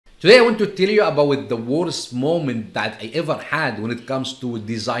Today I want to tell you about the worst moment that I ever had when it comes to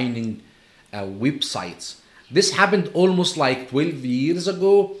designing websites. This happened almost like 12 years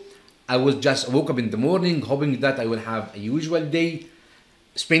ago. I woke up in the morning hoping that I will have a usual day,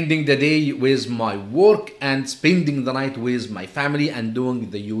 spending the day with my work and spending the night with my family and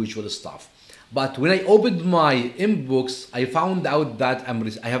doing the usual stuff. But when I opened my inbox, I found out that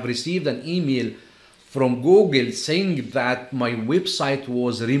I have received an email from Google saying that my website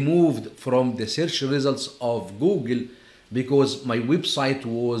was removed from the search results of Google because my website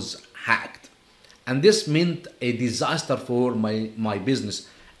was hacked. And this meant a disaster for my business.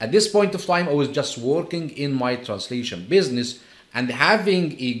 At this point of time, I was just working in my translation business, and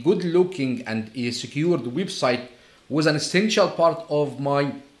having a good looking and a secured website was an essential part of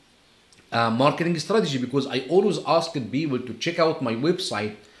my marketing strategy, because I always asked people to check out my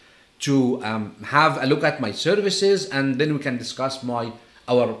website to have a look at my services, and then we can discuss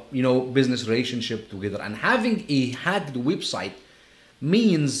our business relationship together. And having a hacked website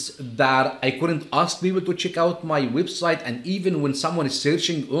means that I couldn't ask people to check out my website, and even when someone is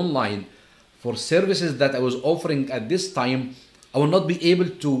searching online for services that I was offering at this time, I will not be able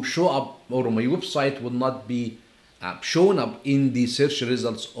to show up, or my website will not be shown up in the search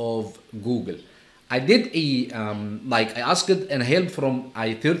results of Google. I did I asked an help from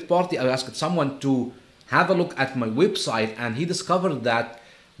a third party. I asked someone to have a look at my website, and he discovered that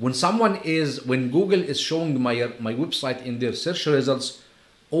when Google is showing my website in their search results,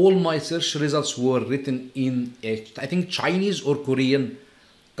 all my search results were written in I think Chinese or Korean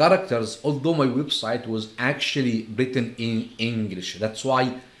characters, although my website was actually written in English. That's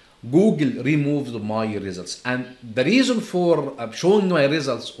why Google removed my results. And the reason for showing my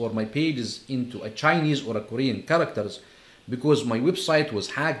results or my pages into a Chinese or a Korean characters, because my website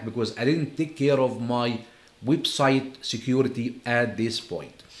was hacked, because I didn't take care of my website security at this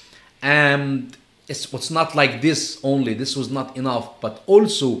point. And it's not like this only, this was not enough, but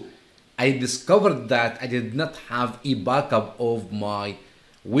also I discovered that I did not have a backup of my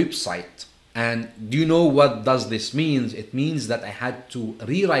website. And do you know what does this mean? It means that I had to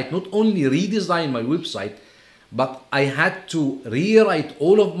rewrite, not only redesign my website, but I had to rewrite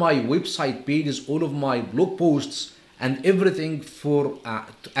all of my website pages, all of my blog posts, and everything for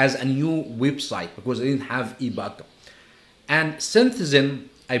as a new website, because I didn't have a backup. And since then,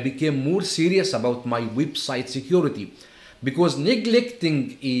 I became more serious about my website security, because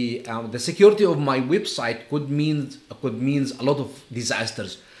neglecting the security of my website could mean a lot of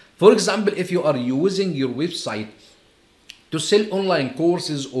disasters. For example, if you are using your website to sell online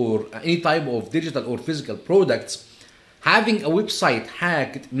courses or any type of digital or physical products, having a website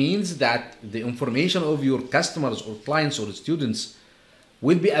hacked means that the information of your customers or clients or students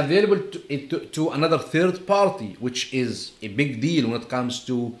will be available to another third party, which is a big deal when it comes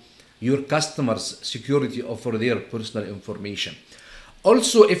to your customers' security for their personal information.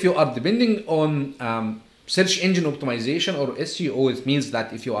 Also, if you are depending on search engine optimization or SEO, it means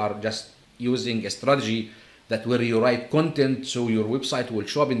that if you are just using a strategy that where you write content so your website will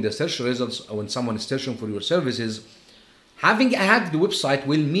show up in the search results when someone is searching for your services, having a hacked website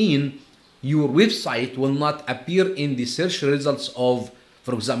will mean your website will not appear in the search results of,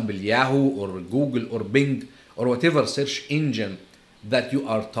 for example, Yahoo or Google or Bing or whatever search engine that you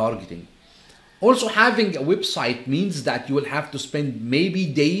are targeting. Also, having a website means that you will have to spend maybe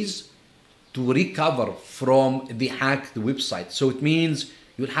days to recover from the hacked website. So it means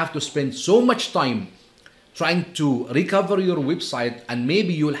you'll have to spend so much time trying to recover your website, and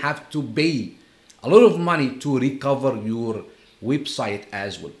maybe you'll have to pay a lot of money to recover your website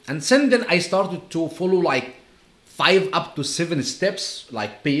as well. And then I started to follow like 5 up to 7 steps,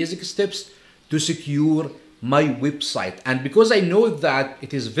 like basic steps to secure my website. And because I know that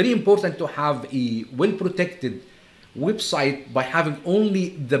it is very important to have a well-protected website by having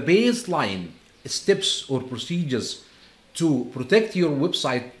only the baseline steps or procedures to protect your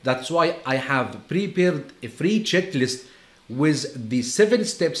website, that's why I have prepared a free checklist with the 7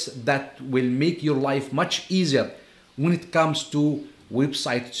 steps that will make your life much easier when it comes to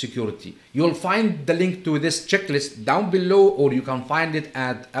website security. You'll find the link to this checklist down below, or you can find it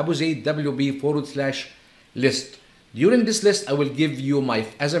at abuzaidwb/list. During this list, I will give you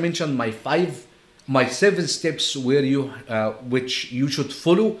as I mentioned, my 7 steps which you should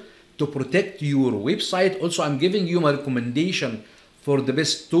follow to protect your website. Also, I'm giving you my recommendation for the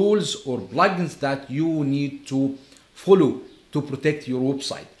best tools or plugins that you need to follow to protect your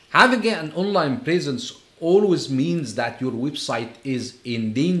website. Having an online presence always means that your website is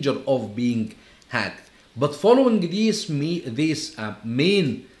in danger of being hacked. But following these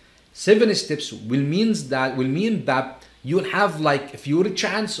main 7 steps will mean that you'll have like a fewer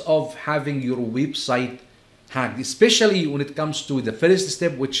chance of having your website hacked, especially when it comes to the first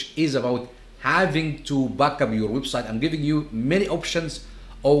step, which is about having to back up your website. I'm giving you many options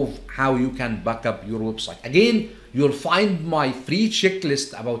of how you can back up your website. Again, you'll find my free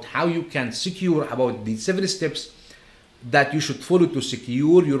checklist about how you can secure, about the 7 steps that you should follow to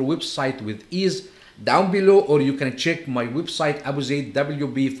secure your website with ease down below, or you can check my website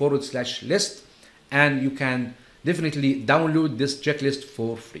abuzaid.wb/list, and you can definitely download this checklist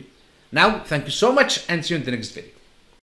for free. Now, thank you so much and see you in the next video.